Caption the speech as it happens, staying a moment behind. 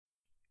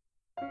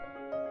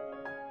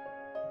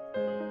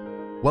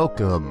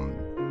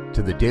Welcome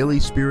to the Daily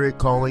Spirit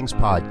Callings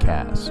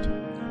podcast.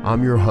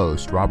 I'm your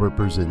host, Robert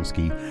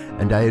Brzezinski,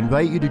 and I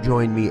invite you to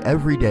join me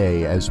every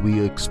day as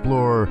we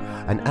explore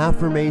an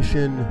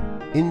affirmation,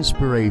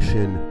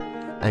 inspiration,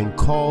 and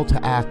call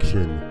to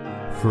action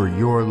for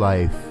your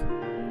life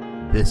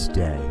this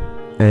day.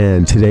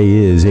 And today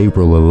is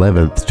April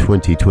 11th,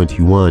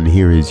 2021.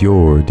 Here is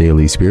your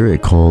Daily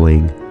Spirit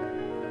Calling.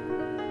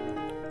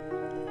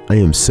 I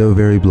am so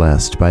very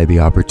blessed by the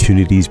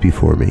opportunities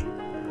before me.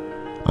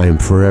 I am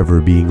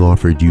forever being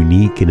offered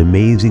unique and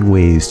amazing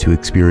ways to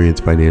experience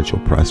financial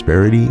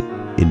prosperity,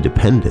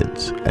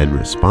 independence, and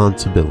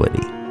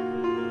responsibility.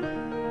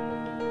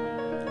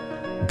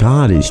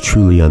 God is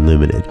truly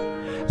unlimited,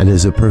 and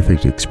as a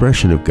perfect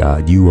expression of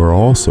God, you are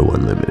also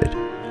unlimited.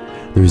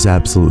 There is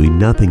absolutely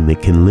nothing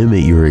that can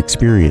limit your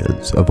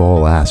experience of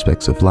all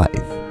aspects of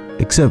life,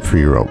 except for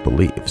your own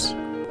beliefs.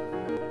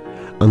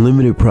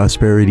 Unlimited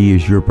prosperity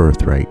is your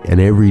birthright,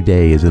 and every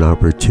day is an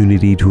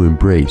opportunity to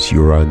embrace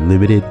your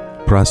unlimited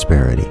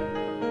prosperity.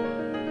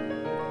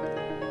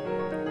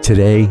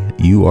 Today,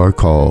 you are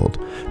called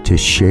to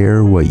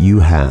share what you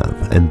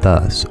have and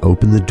thus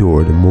open the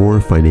door to more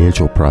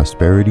financial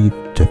prosperity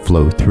to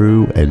flow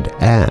through and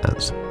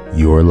as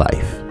your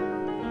life.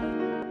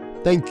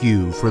 Thank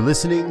you for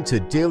listening to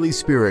Daily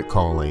Spirit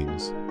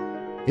Callings.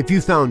 If you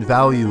found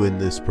value in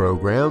this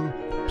program,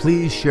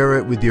 please share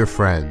it with your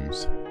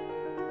friends.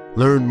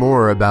 Learn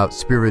more about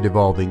Spirit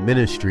Evolving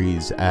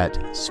Ministries at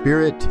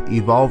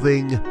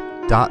spiritevolving.com.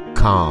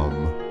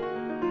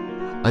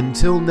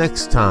 Until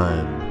next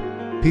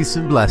time, peace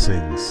and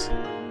blessings.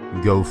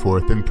 Go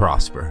forth and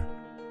prosper.